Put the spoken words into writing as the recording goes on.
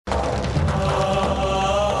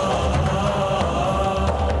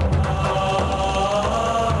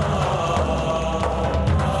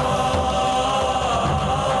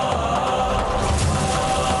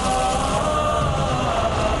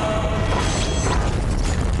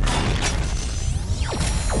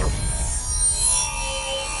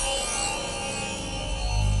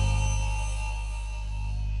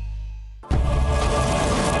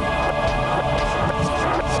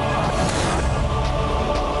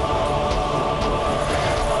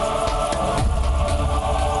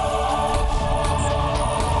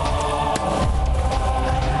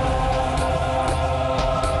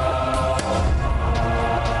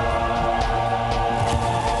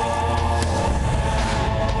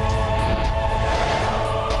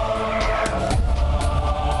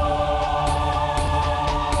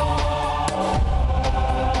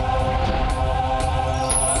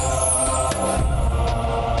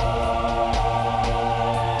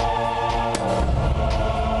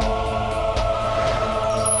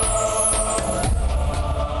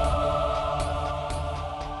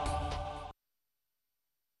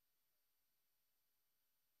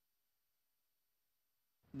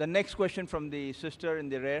The next question from the sister in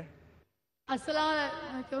the rear. Assalamu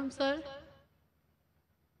alaikum, sir.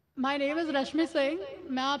 My name is Rashmi Singh.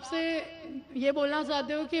 मैं आपसे ये बोलना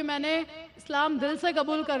चाहती हूँ कि मैंने इस्लाम दिल से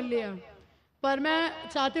कबूल कर लिया, पर मैं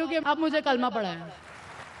चाहती हूँ कि आप मुझे कलमा पढ़ाएं.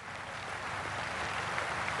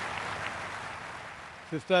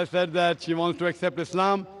 Sister said that she wants to accept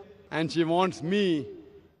Islam and she wants me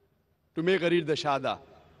to make her read the Shahada.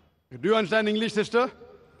 Do you understand English, sister?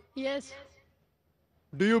 Yes.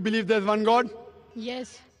 Do you believe there's one God?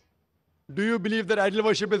 Yes. Do you believe that idol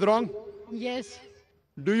worship is wrong? Yes.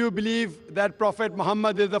 Do you believe that Prophet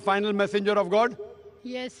Muhammad is the final messenger of God?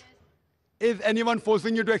 Yes. Is anyone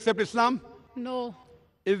forcing you to accept Islam? No.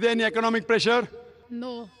 Is there any economic pressure?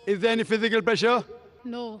 No. Is there any physical pressure?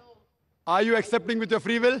 No. Are you accepting with your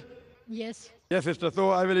free will? Yes. Yes, sister. So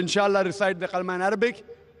I will inshallah recite the kalma in Arabic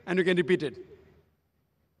and you can repeat it.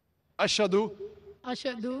 Ashhadu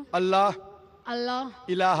Ashhadu Allah Allah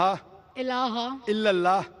ilaha ilaha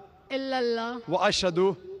illallah illallah wa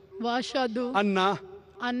ashhadu wa ashhadu anna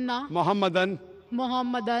anna Muhammadan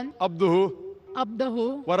Muhammadan abduhu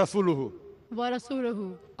abdahu wa rasuluhu. wa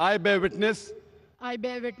rasuluhu. I bear witness I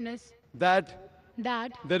bear witness that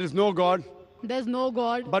that there is no God there is no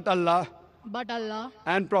God but Allah but Allah,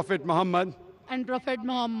 and Prophet Muhammad, and Prophet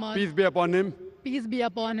Muhammad, peace be upon him, peace be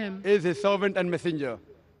upon him, is his servant and messenger.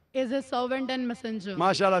 is his servant and messenger.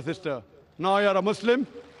 MashaAllah, sister. Now you are a Muslim,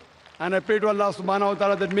 and I pray to Allah subhanahu wa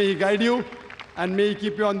ta'ala that may He guide you and may He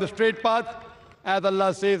keep you on the straight path. As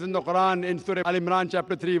Allah says in the Quran in Surah Al-Imran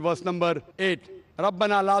chapter 3 verse number 8.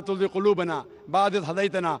 رَبَّنَا لَا تُزِغْ قُلُوبَنَا بَعْدَ إِذْ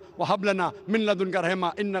هَدَيْتَنَا وَهَبْ لَنَا مِن لَدُنْكَ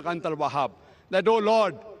رَحْمَةً إِنَّكَ أَنْتَ الْوَهَّابُ. That, oh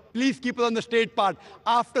Lord, please keep us on the straight path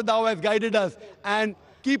after Thou hast guided us and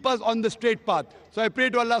keep us on the straight path. So I pray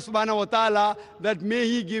to Allah subhanahu wa ta'ala that may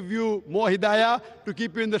He give you more hidayah to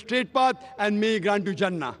keep you in the straight path and may He grant you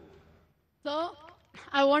Jannah. So,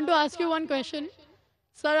 I want to ask you one question.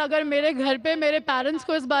 Sir, अगर मेरे घर पे मेरे parents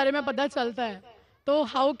को इस बारे में पता चलता है, तो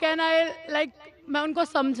how can I मैं उनको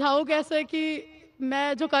समझाऊँ कैसे कि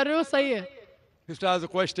मैं जो कर रही हूँ सही है? Sister has a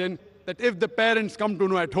question that if the parents come to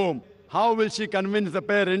know at home, how will she convince the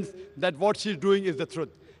parents that what she's doing is the truth?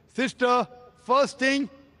 Sister, first thing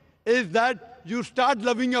is that you start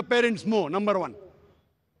loving your parents more, number one.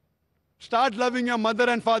 Start loving your mother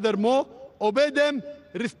and father more, obey them,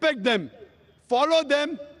 respect them, follow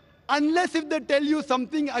them, unless if they tell you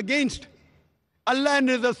something against Allah and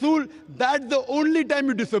His Rasul, that's the only time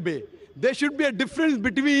you disobey. There should be a difference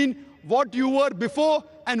between what you were before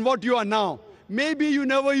and what you are now. Maybe you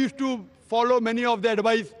never used to follow many of their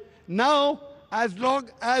advice. Now, as long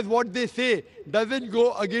as what they say doesn't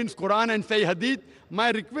go against Quran and say Hadith,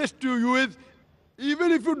 my request to you is,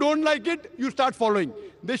 even if you don't like it, you start following.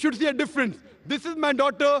 They should see a difference. This is my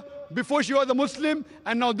daughter before she was a Muslim,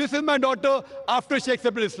 and now this is my daughter after she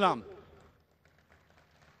accepted Islam.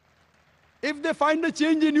 If they find a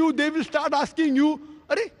change in you, they will start asking you,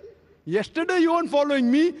 Arey, yesterday you weren't following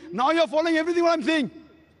me, now you're following everything what I'm saying.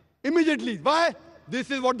 Immediately. Why?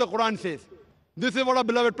 This is what the Quran says. This is what our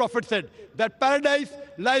beloved Prophet said, that paradise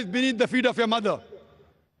lies beneath the feet of your mother.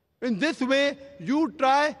 In this way, you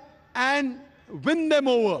try and win them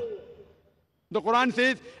over. The Quran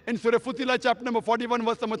says in Surah Futila, chapter number 41,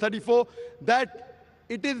 verse number 34, that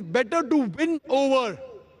it is better to win over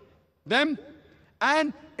them,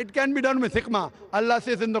 and it can be done with hikmah. Allah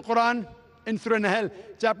says in the Quran, in Surah Nahl,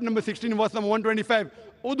 chapter number 16, verse number 125,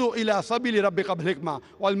 Udu ila sabili rabbika bil hikmah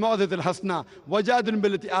wal maw'izatil hasana wajadil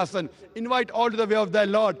billati ahsan. Invite all to the way of thy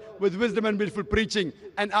Lord with wisdom and beautiful preaching,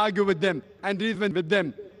 and argue with them and reason with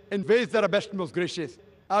them in ways that are best and most gracious.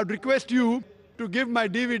 I would request you to give my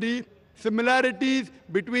DVD similarities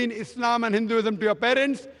between Islam and Hinduism to your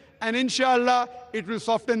parents, and inshallah it will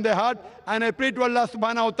soften their heart. And I pray to Allah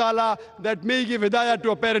subhanahu wa ta'ala that may He give hidayah to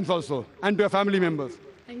your parents also and to your family members.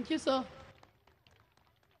 Thank you, sir.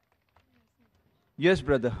 Yes,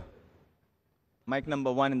 brother. Mic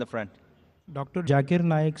number 1 in the front. Doctor Zakir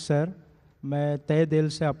Naik sir, मैं तहे दिल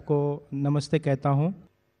से आपको नमस्ते कहता हूँ.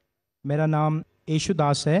 मेरा नाम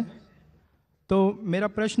येशुदास है. तो मेरा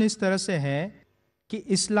प्रश्न इस तरह से है कि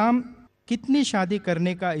इस्लाम कितनी शादी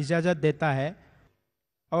करने का इजाज़त देता है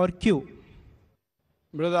और क्यों?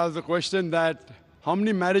 Brother asked the question that how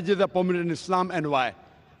many marriages are permitted in Islam and why?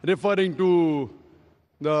 Referring to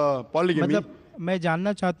the polygamy. मतलब मैं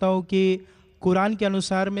जानना चाहता हूँ कि कुरान के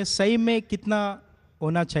अनुसार में सही में कितना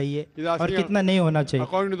होना चाहिए और कितना नहीं होना चाहिए.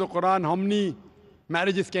 According to the Quran, how many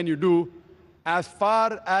marriages can you do? As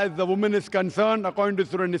far as the woman is concerned, according to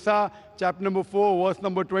Surah Nisa, chapter number 4, verse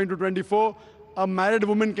number 20 to 24, a married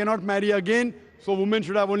woman cannot marry again, so women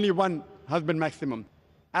should have only one husband maximum.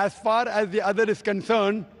 As far as the other is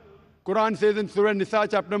concerned, Quran says in Surah Nisa,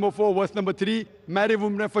 chapter number 4, verse number 3, marry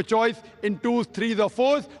women for choice in 2s, 3s or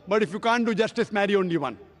 4s, but if you can't do justice, marry only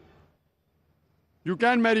one. You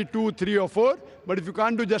can marry 2, 3 or 4, but if you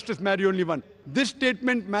can't do justice, marry only one. This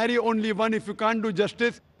statement, marry only one if you can't do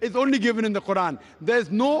justice, is only given in the Quran. There is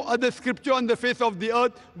no other scripture on the face of the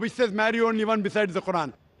earth which says marry only one besides the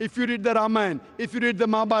Quran. If you read the Ramayana, if you read the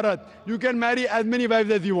Mahabharata, you can marry as many wives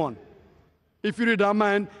as you want. If you read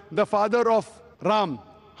Ramayana, the father of Ram,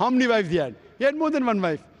 how many wives he had? He had more than one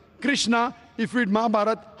wife. Krishna, if you read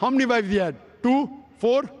Mahabharata, how many wives he had? 2,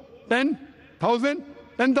 4, 10,000,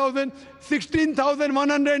 10,000,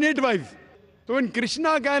 16,108 wives. So when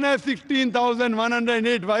Krishna can have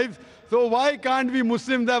 16,108 wives, so why can't we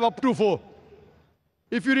Muslims have up to 4?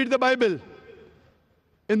 If you read the Bible,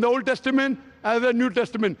 in the Old Testament as the New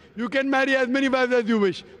Testament, you can marry as many wives as you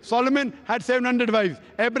wish. Solomon had 700 wives.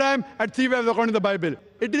 Abraham had 3 wives according to the Bible.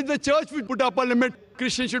 It is the church which put up a limit.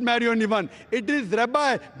 Christians should marry only one. It is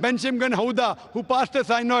Rabbi Ben Shimgan Houda who passed a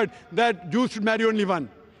synod that Jews should marry only one.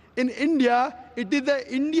 In India, it is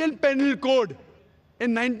the Indian Penal Code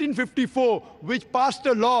in 1954 which passed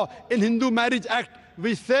a law in Hindu Marriage Act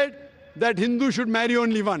which said that Hindu should marry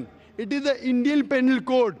only one. It is the Indian Penal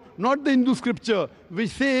Code, not the Hindu scripture, which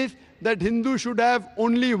says that Hindu should have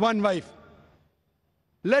only one wife.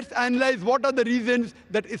 Let's analyze what are the reasons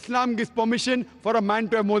that Islam gives permission for a man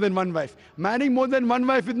to have more than one wife. Marrying more than one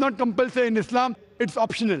wife is not compulsory in Islam, it's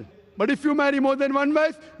optional. But if you marry more than one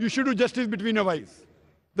wife, you should do justice between your wives.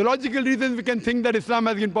 The logical reasons we can think that Islam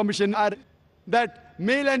has given permission are that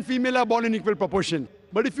male and female are born in equal proportion.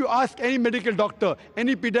 But if you ask any medical doctor,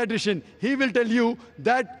 any pediatrician, he will tell you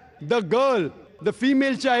that the girl, the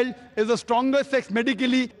female child, is a stronger sex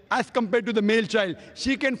medically as compared to the male child.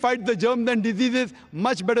 She can fight the germs and diseases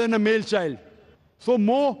much better than a male child. So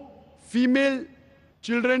more female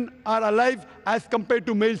children are alive as compared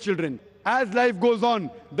to male children. As life goes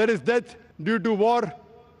on, there is death due to war,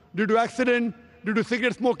 due to accident, due to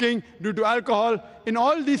cigarette smoking, due to alcohol. In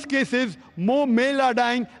all these cases, more male are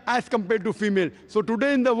dying as compared to female. So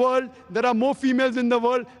today in the world, there are more females in the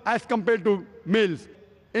world as compared to males.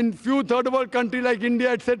 In few third world countries like India,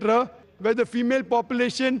 etc., where the female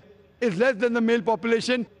population is less than the male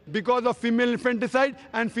population because of female infanticide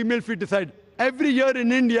and female feticide. Every year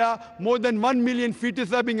in India, more than 1 million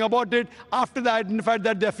fetuses are being aborted after they identified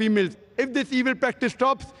that they are females. If this evil practice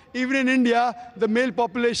stops, even in India, the male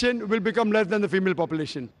population will become less than the female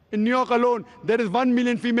population. In New York alone, there is 1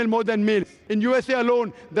 million female more than males. In USA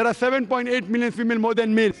alone, there are 7.8 million female more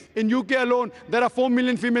than males. In UK alone, there are 4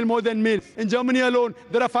 million female more than males. In Germany alone,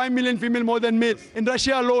 there are 5 million female more than males. In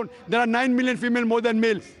Russia alone, there are 9 million female more than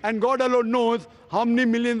males. And God alone knows how many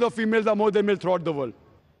millions of females are more than males throughout the world.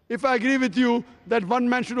 If I agree with you that one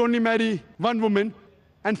man should only marry one woman,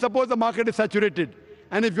 and suppose the market is saturated,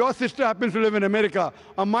 and if your sister happens to live in America,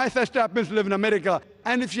 or my sister happens to live in America,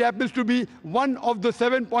 and if she happens to be one of the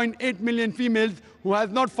 7.8 million females who has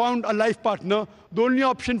not found a life partner, the only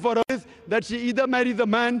option for her is that she either marries a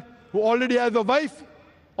man who already has a wife,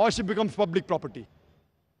 or she becomes public property.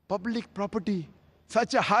 Public property,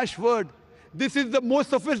 such a harsh word. This is the most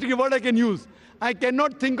sophisticated word I can use. I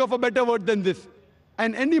cannot think of a better word than this.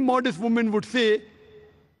 And any modest woman would say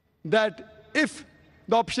that if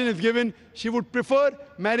the option is given, she would prefer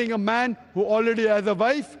marrying a man who already has a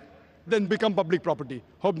wife than become public property.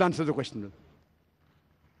 Hope that answers the question.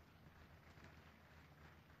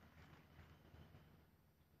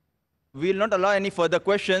 We will not allow any further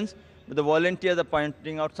questions. But the volunteers are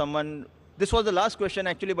pointing out someone. This was the last question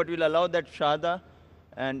actually, but we'll allow that shahada.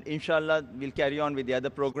 And inshallah, we'll carry on with the other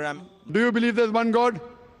program. Do you believe there's one God?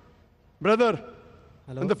 Brother,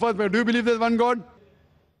 Hello? in the first place, do you believe there's one God?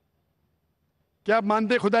 क्या आप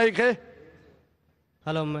मानते खुदा एक है?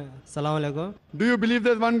 Hello सलाम अलैकुम। Do you believe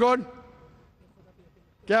there's one God?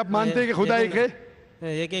 क्या आप मानते हैं कि खुदा एक है?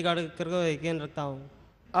 एक ही गॉड करके यकीन रखता हूँ।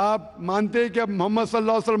 आप मानते हैं कि मोहम्मद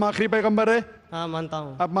सल्लल्लाहु अलैहि वसल्लम आखिरी पैगंबर है? हाँ मानता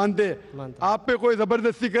हूँ। आप मानते हैं? मानता हूँ। आप पे कोई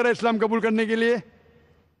जबरदस्ती कर रहा है इस्लाम कबूल करने के लिए?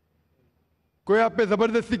 कोई आप पे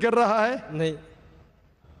जबरदस्ती कर रहा है? नहीं।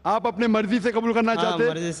 आप अपने मर्जी से कबूल करना चाहते हैं?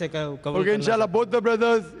 मर्जी से कबूल Okay, inshallah, both the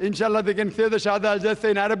brothers, inshallah, they can say the shahada. I'll just say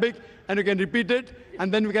in Arabic, and you can repeat it,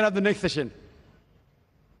 and then we can have the next session.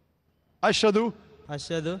 Ashhadu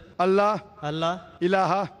अशहदु Allah Allah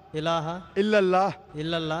ilaha इलाहा illallah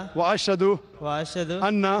इल्लल्लाह wa ashhadu व अशहदु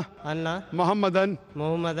anna अन्ना Muhammadan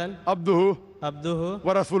Mohammedan abduhu अब्दुहु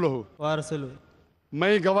wa rasuluhu. व रसूलुहु।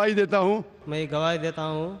 मैं गवाही देता हूँ मैं गवाही देता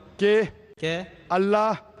हूँ कि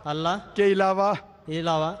अल्लाह अल्लाह के अलावा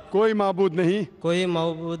अलावा कोई माबूद नहीं कोई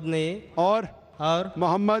मौजूद नहीं और और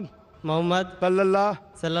मोहम्मद मोहम्मद सल्लल्लाहु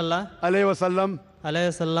सल्लल्लाहु अलैहि वसल्लम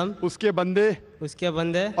अलैहिस्सलाम उसके बंदे उसके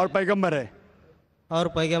बंदे और पैगंबर है। और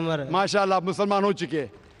पैगंबर है। माशाअल्लाह आप मुसलमान हो चुके।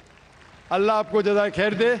 अल्लाह आपको जज़ाए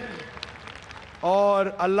खैर दे और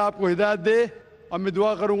अल्लाह आपको हिदायत दे, और मैं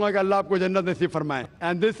दुआ करूंगा कि अल्लाह आपको जन्नत नसीब फरमाए।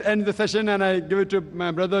 And this and the session and I give it to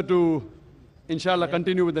my brother to इंशाल्लाह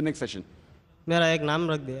continue with the next session. मेरा एक नाम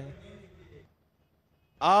रख दिया है।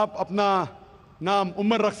 आप अपना नाम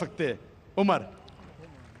उमर रख सकते हैं, Umar.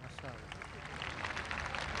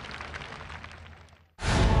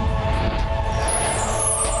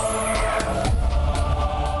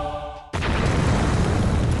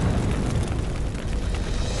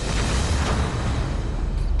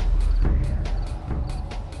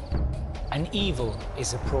 An evil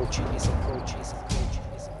is approaching, is approaching, is approaching,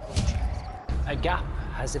 is approaching. A gap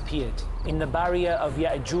has appeared in the barrier of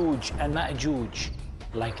Ya'juj and Ma'juj,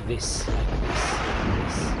 like this, like this, like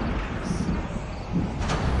this.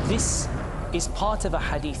 This is part of a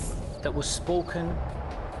hadith that was spoken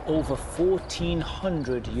over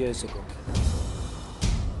 1400 years ago.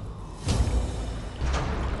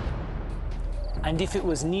 And if it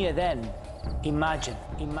was near then, imagine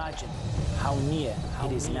how near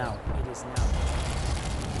it is now.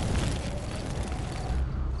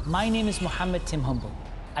 My name is Muhammad Tim Humble,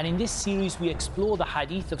 and in this series we explore the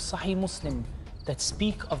hadith of Sahih Muslim that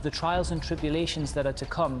speak of the trials and tribulations that are to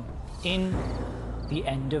come in the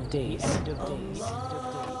end of days.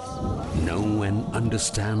 Know and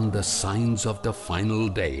understand the signs of the final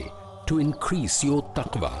day to increase your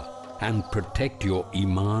taqwa and protect your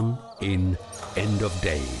iman in end of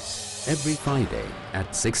days. Every Friday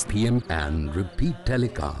at 6 p.m. and repeat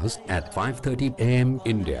telecast at 5:30 a.m.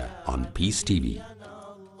 India on Peace TV.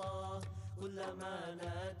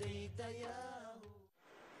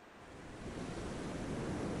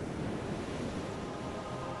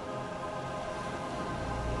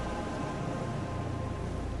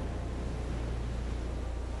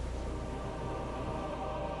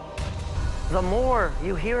 The more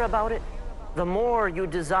you hear about it, the more you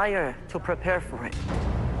desire to prepare for it.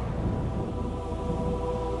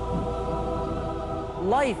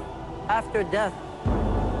 Life after death.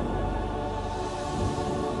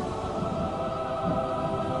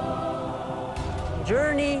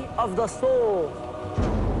 Journey of the soul.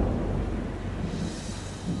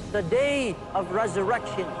 The day of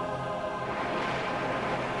resurrection.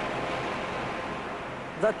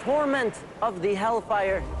 The torment of the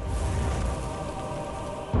hellfire.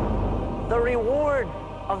 The reward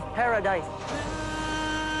of paradise.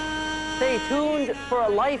 Stay tuned for a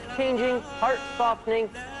life-changing, heart-softening,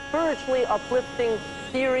 spiritually uplifting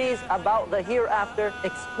series about the hereafter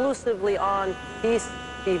exclusively on Peace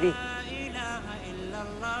TV.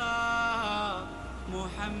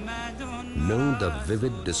 Know the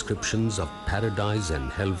vivid descriptions of paradise and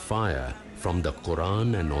hellfire from the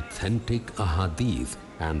Quran and authentic ahadith,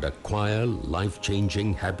 and acquire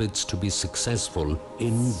life-changing habits to be successful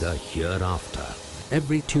in the hereafter.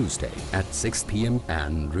 Every Tuesday at 6 p.m.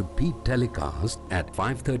 and repeat telecast at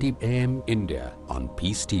 5:30 a.m. India on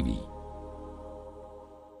Peace TV.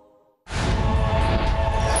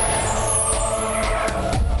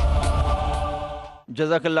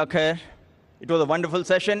 Jazakallah khair. It was a wonderful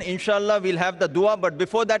session. Inshallah, we'll have the dua, but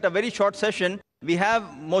before that, a very short session. We have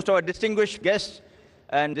most of our distinguished guests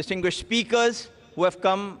and distinguished speakers who have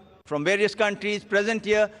come from various countries present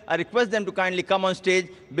here. I request them to kindly come on stage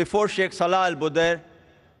before Sheikh Salah Al-Budair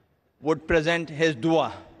would present his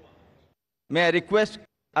dua. May I request,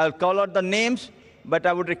 I'll call out the names, but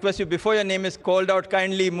I would request you, before your name is called out,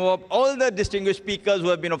 kindly move up. All the distinguished speakers who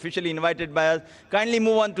have been officially invited by us, kindly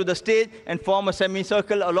move on to the stage and form a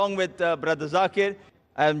semicircle along with Brother Zakir.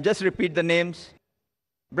 Just repeat the names.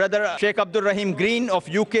 Brother Sheikh Abdul Rahim Green of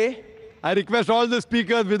UK. I request all the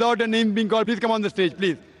speakers without a name being called, please come on the stage,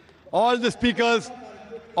 please. All the speakers,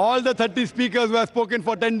 all the 30 speakers who have spoken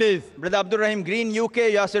for 10 days. Brother Abdul Rahim Green, UK.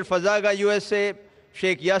 Yasir Fazaga, USA.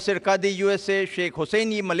 Sheikh Yasir Qadi, USA. Sheikh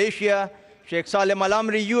Hosseini, Malaysia. Sheikh Salem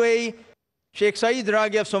Al-Amri, UAE. Sheikh Saeed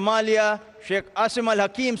Ragi of Somalia. Sheikh Asim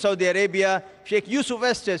Al-Hakim, Saudi Arabia. Sheikh Yusuf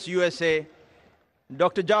Estes, USA.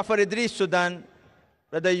 Dr. Jafar Idris, Sudan.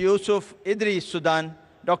 Brother Yusuf Idris, Sudan.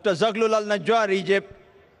 Dr. Zaglul Al-Najjar, Egypt.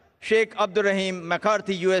 Sheikh Abdul Rahim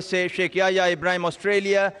McCarthy, USA. Sheikh Yahya Ibrahim,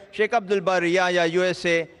 Australia. Sheikh Abdul Bari Yahya,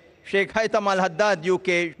 USA. Sheikh Haytham Al-Haddad,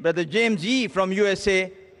 UK. Brother James Yee from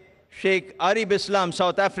USA. Sheikh Arif Islam,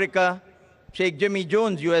 South Africa. Sheikh Jimmy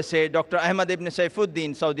Jones, USA. Dr. Ahmad Ibn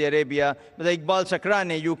Saifuddin, Saudi Arabia. Brother Iqbal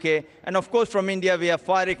Sakrani, UK. And of course from India we have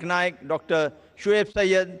Zakir Naik, Dr. Shuaib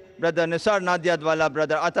Sayyed, Brother Nisar Nadiadwala,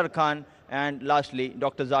 Brother Akthar Khan, and lastly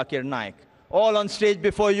Dr. Zakir Naik. All on stage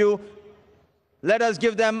before you. Let us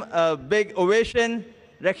give them a big ovation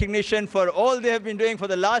recognition for all they have been doing for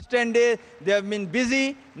the last 10 days. They have been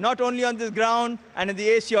busy, not only on this ground and in the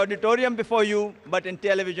AC auditorium before you, but in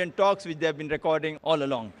television talks which they have been recording all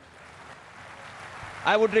along.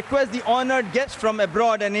 I would request the honored guests from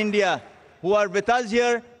abroad and India who are with us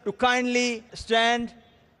here to kindly stand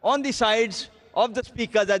on the sides of the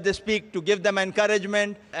speakers as they speak, to give them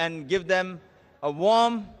encouragement and give them a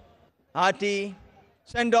warm, hearty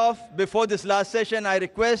send-off before this last session. I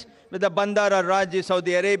request with the Bandar al-Raji,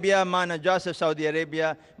 Saudi Arabia, Mana Jasif, Saudi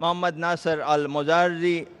Arabia, Muhammad Nasser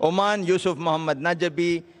al-Mozarri, Oman, Yusuf Muhammad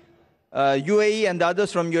Najabi, UAE, and the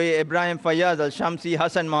others from UAE, Ibrahim Fayyaz al-Shamsi,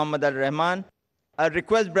 Hassan Muhammad al-Rahman. I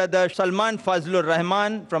request Brother Salman Fazlur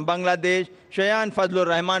Rahman from Bangladesh, Shayan Fazlur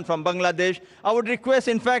Rahman from Bangladesh. I would request,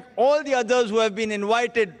 in fact, all the others who have been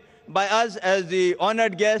invited by us as the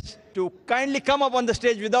honored guests to kindly come up on the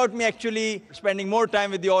stage without me actually spending more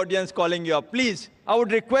time with the audience calling you up. Please, I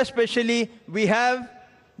would request specially, we have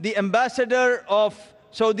the ambassador of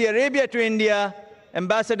Saudi Arabia to India,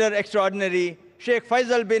 Ambassador Extraordinary, Sheikh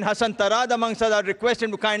Faisal bin Hassan Tarad amongst us. I would request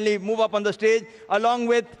him to kindly move up on the stage, along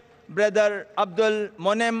with Brother Abdul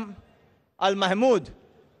Monem Al Mahmoud,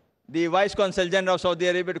 the Vice Consul General of Saudi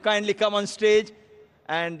Arabia, to kindly come on stage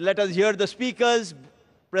and let us hear the speakers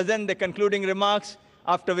present the concluding remarks,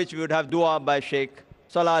 after which we would have dua by Sheikh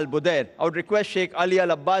Salah Al Budair. I would request Sheikh Ali Al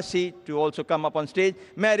Abbasi to also come up on stage.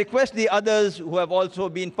 May I request the others who have also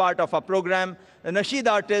been part of our program, the Nasheed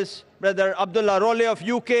artists, Brother Abdullah Role of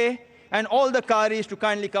UK, and all the Qaris to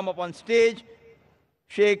kindly come up on stage.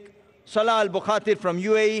 Sheikh Salah Al Bukhatir from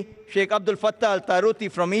UAE, Sheikh Abdul Fattah Al Taruti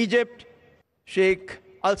from Egypt, Sheikh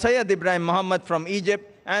Al Sayyid Ibrahim Muhammad from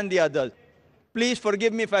Egypt, and the others. Please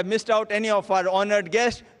forgive me if I missed out any of our honored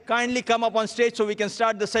guests. Kindly come up on stage so we can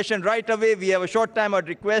start the session right away. We have a short time. I'd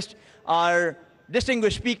request our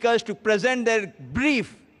distinguished speakers to present their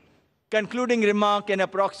brief concluding remark in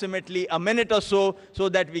approximately a minute or so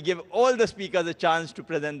that we give all the speakers a chance to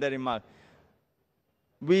present their remark.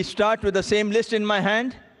 We start with the same list in my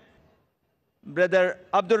hand. Brother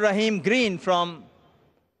Abdul Rahim Green from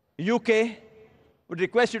UK would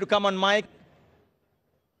request you to come on mic.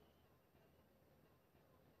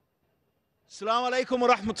 Assalamu alaikum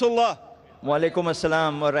wa rahmatullah. Wa alaikum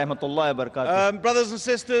assalam wa rahmatullahi wa barakatuh. Brothers and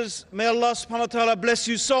sisters, may Allah subhanahu wa ta'ala bless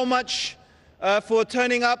you so much for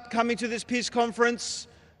turning up, coming to this peace conference,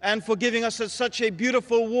 and for giving us such a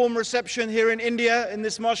beautiful, warm reception here in India, in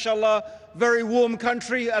this, mashallah, very warm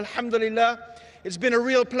country, alhamdulillah. It's been a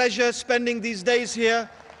real pleasure spending these days here,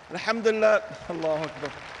 alhamdulillah. Allahu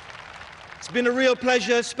Akbar. It's been a real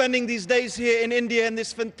pleasure spending these days here in India in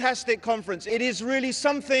this fantastic conference. It is really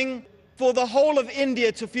something for the whole of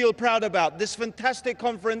India to feel proud about. This fantastic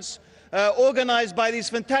conference organized by these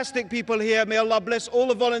fantastic people here. May Allah bless all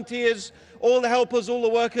the volunteers, all the helpers, all the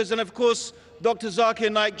workers, and of course, Dr.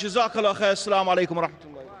 Zakir Naik. Jazakallah khair. Assalamu alaikum wa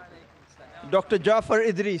rahmatullah. Dr. Jafar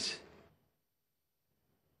Idris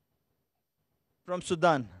from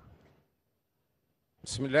Sudan.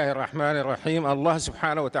 بسم الله الرحمن الرحيم. Allah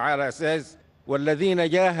subhanahu wa ta'ala says, وَالَّذِينَ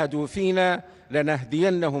جَاهَدُوا فِينَا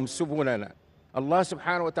لَنَهْدِيَنَّهُمْ سُبُلَنَا. Allah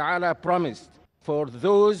subhanahu wa ta'ala promised for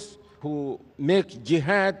those who make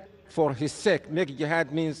jihad for His sake. Make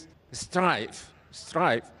jihad means strive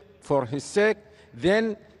for His sake.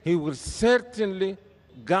 Then He will certainly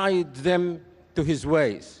guide them to His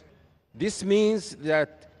ways. This means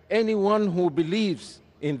that anyone who believes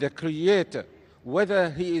in the Creator, whether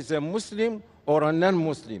he is a Muslim or a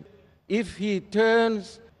non-Muslim, if he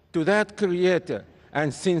turns to that Creator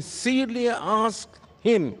and sincerely asks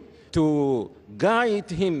Him to guide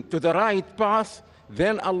him to the right path,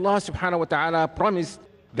 then Allah subhanahu wa ta'ala promised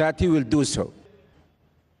that He will do so.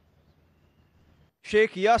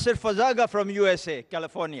 Sheikh Yasir Fazaga from USA,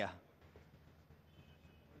 California.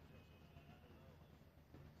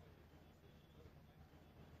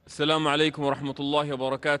 Assalamu alaikum wa rahmatullahi wa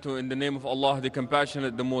barakatuh. In the name of Allah, the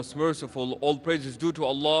Compassionate, the Most Merciful, all praise is due to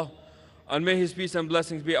Allah, and may His peace and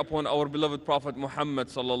blessings be upon our beloved Prophet Muhammad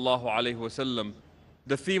sallallahu alaihi wasallam.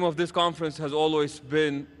 The theme of this conference has always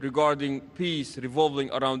been regarding peace, revolving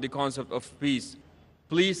around the concept of peace.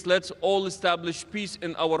 Please, let's all establish peace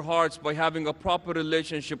in our hearts by having a proper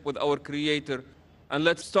relationship with our Creator. And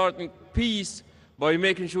let's start peace by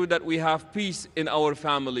making sure that we have peace in our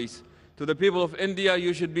families. To the people of India,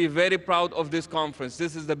 you should be very proud of this conference.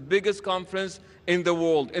 This is the biggest conference in the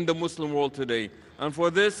world, in the Muslim world today. And for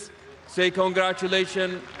this, say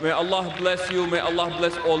congratulations. May Allah bless you. May Allah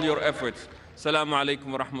bless all your efforts. Assalamu alaikum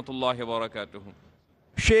wa rahmatullahi wa barakatuh.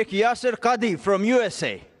 Sheikh Yasir Qadi from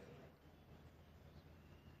USA.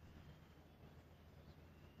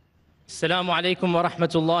 Assalamu alaikum wa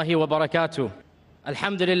rahmatullahi wa barakatuh.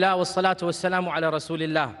 अल्हम्दुलिल्लाह वस्सलातु वस्सलामु अला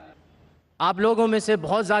रसूलिल्लाह। आप लोगों में से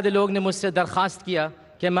बहुत ज़्यादा लोग ने मुझसे दरख्वास्त किया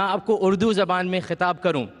कि मैं आपको उर्दू ज़बान में ख़िताब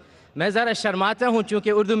करूं। मैं ज़रा शर्माता हूं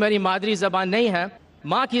क्योंकि उर्दू मेरी मादरी ज़बान नहीं है।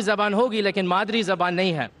 माँ की ज़बान होगी लेकिन मादरी ज़बान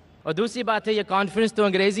नहीं है। और दूसरी बात है, ये कॉन्फ्रेंस तो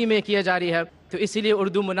अंग्रेज़ी में किया जा रही है, तो इसीलिए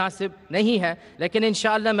उर्दू मुनासिब नहीं है। लेकिन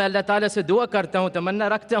इंशाअल्लाह मैं अल्लाह ताला से दुआ करता हूँ, तमन्ना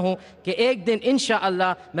रखता हूँ कि एक दिन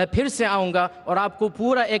इंशाअल्लाह मैं फिर से आऊँगा और आपको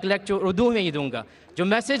पूरा एक लेक्चर उर्दू में ही दूँगा। जो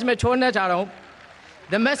मैसेज मैं छोड़ना चाह रहा हूँ,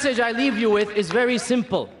 the message I leave you with is very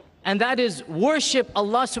simple, and that is worship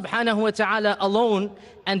Allah subhanahu wa ta'ala alone,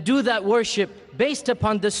 and do that worship based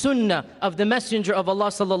upon the sunnah of the messenger of Allah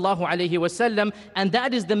sallallahu alayhi wasallam, and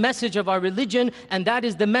that is the message of our religion, and that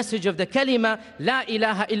is the message of the kalima la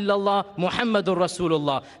ilaha illallah Muhammadur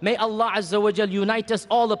Rasulullah. May Allah azza wa jal unite us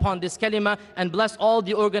all upon this kalima and bless all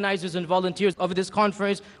the organizers and volunteers of this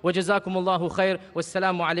conference. Wa jazakumullahu khair.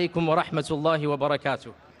 Wassalamu alaykum wa rahmatullahi wa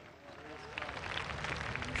barakatuh.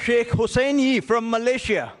 Sheikh Hussein Yi from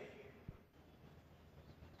Malaysia.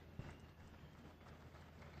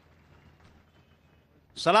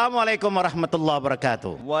 Assalamu alaikum wa rahmatullahi wa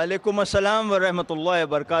barakatuh. Wa alaikum assalam wa rahmatullahi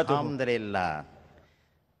wa barakatuh. Alhamdulillah.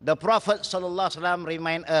 The Prophet sallallahu alaihi wasallam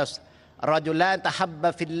remind us, Rajulan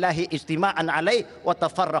tahabba fillahi istima'an alayh wa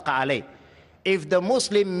tafarraqa alayh. If the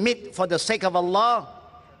Muslim meet for the sake of Allah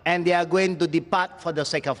and they are going to depart for the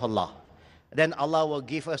sake of Allah, then Allah will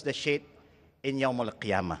give us the shade in Yawm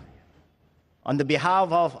al-Qiyamah. On the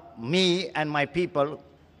behalf of me and my people,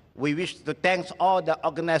 we wish to thank all the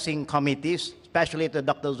organizing committees, especially to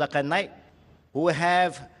Dr. Zakir Naik, who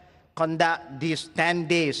have conducted this 10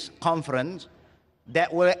 days conference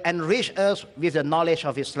that will enrich us with the knowledge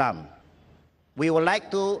of Islam. We would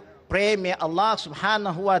like to pray, may Allah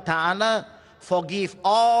subhanahu wa ta'ala forgive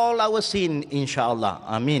all our sin, inshallah.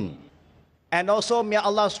 Ameen. And also may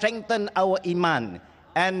Allah strengthen our iman.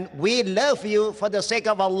 And we love you for the sake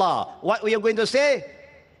of Allah. What are you going to say?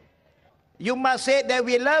 You must say that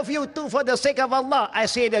we love you too for the sake of Allah. I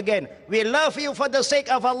say it again. We love you for the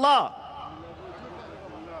sake of Allah.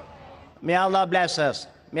 May Allah bless us.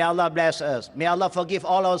 May Allah bless us. May Allah forgive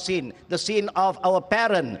all our sin. The sin of our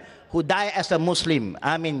parent who died as a Muslim.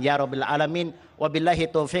 Amin. Ya Rabbil Alameen. Wa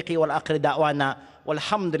billahi tawfiqi wal akhir da'wana.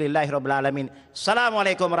 Walhamdulillahi Rabbil Alameen. Assalamu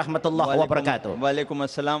alaikum wa rahmatullahi wa barakatuh. Wa alaikum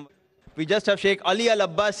assalam. We just have Sheikh Ali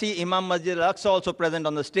Al-Abbasi, Imam Masjid Al-Aqsa, also present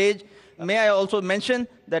on the stage. May I also mention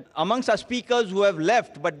that amongst our speakers who have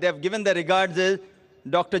left, but they have given their regards, is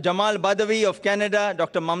Dr. Jamal Badawi of Canada,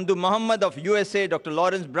 Dr. Mamdou Muhammad of USA, Dr.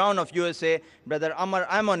 Lawrence Brown of USA, Brother Amar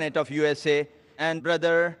Amonet of USA, and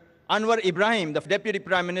Brother Anwar Ibrahim, the Deputy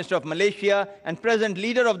Prime Minister of Malaysia and present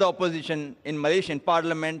leader of the opposition in Malaysian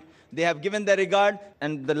Parliament. They have given their regard.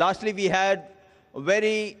 And lastly, we had a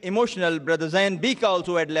very emotional Brother Zain Bika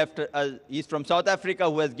also had left. He's from South Africa,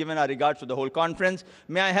 who has given our regards to the whole conference.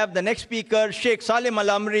 May I have the next speaker, Sheikh Salim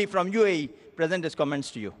Al-Amri from UAE, present his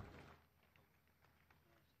comments to you.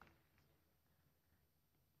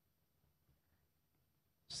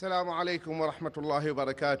 Assalamu alaikum wa rahmatullahi wa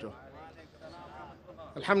barakatuh.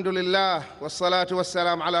 Alhamdulillah, wassalatu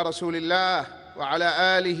wassalam ala rasulillah wa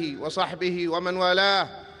ala alihi wa sahbihi wa man walah.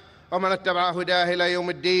 ومن اتبع هداه إلى يوم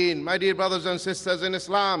الدين. My dear brothers and sisters in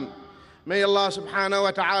Islam, may Allah subhanahu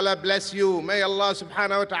wa ta'ala bless you. May Allah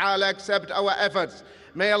subhanahu wa ta'ala accept our efforts.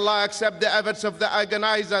 May Allah accept the efforts of the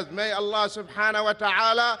organizers. May Allah subhanahu wa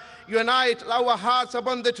ta'ala unite our hearts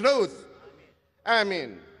upon the truth.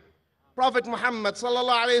 Ameen. Prophet Muhammad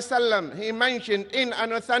sallallahu alayhi wasallam, he mentioned in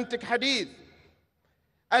an authentic hadith,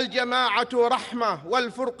 Al-jama'atu rahmah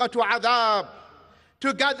wal-furqatu adab.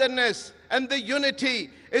 Togetherness and the unity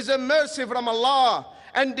is a mercy from Allah,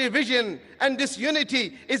 and division and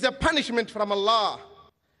disunity is a punishment from Allah.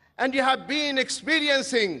 And you have been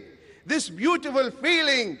experiencing this beautiful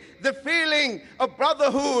feeling, the feeling of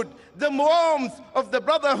brotherhood, the warmth of the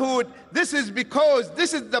brotherhood. This is because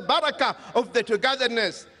this is the barakah of the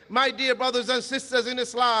togetherness. My dear brothers and sisters in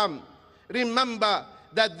Islam, remember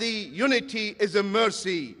that the unity is a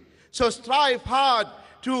mercy. So strive hard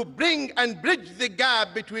to bring and bridge the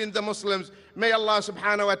gap between the Muslims. May Allah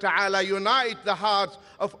subhanahu wa ta'ala unite the hearts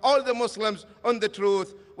of all the Muslims on the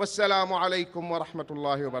truth. Wassalamu alaikum wa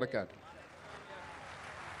rahmatullahi wa barakatuh.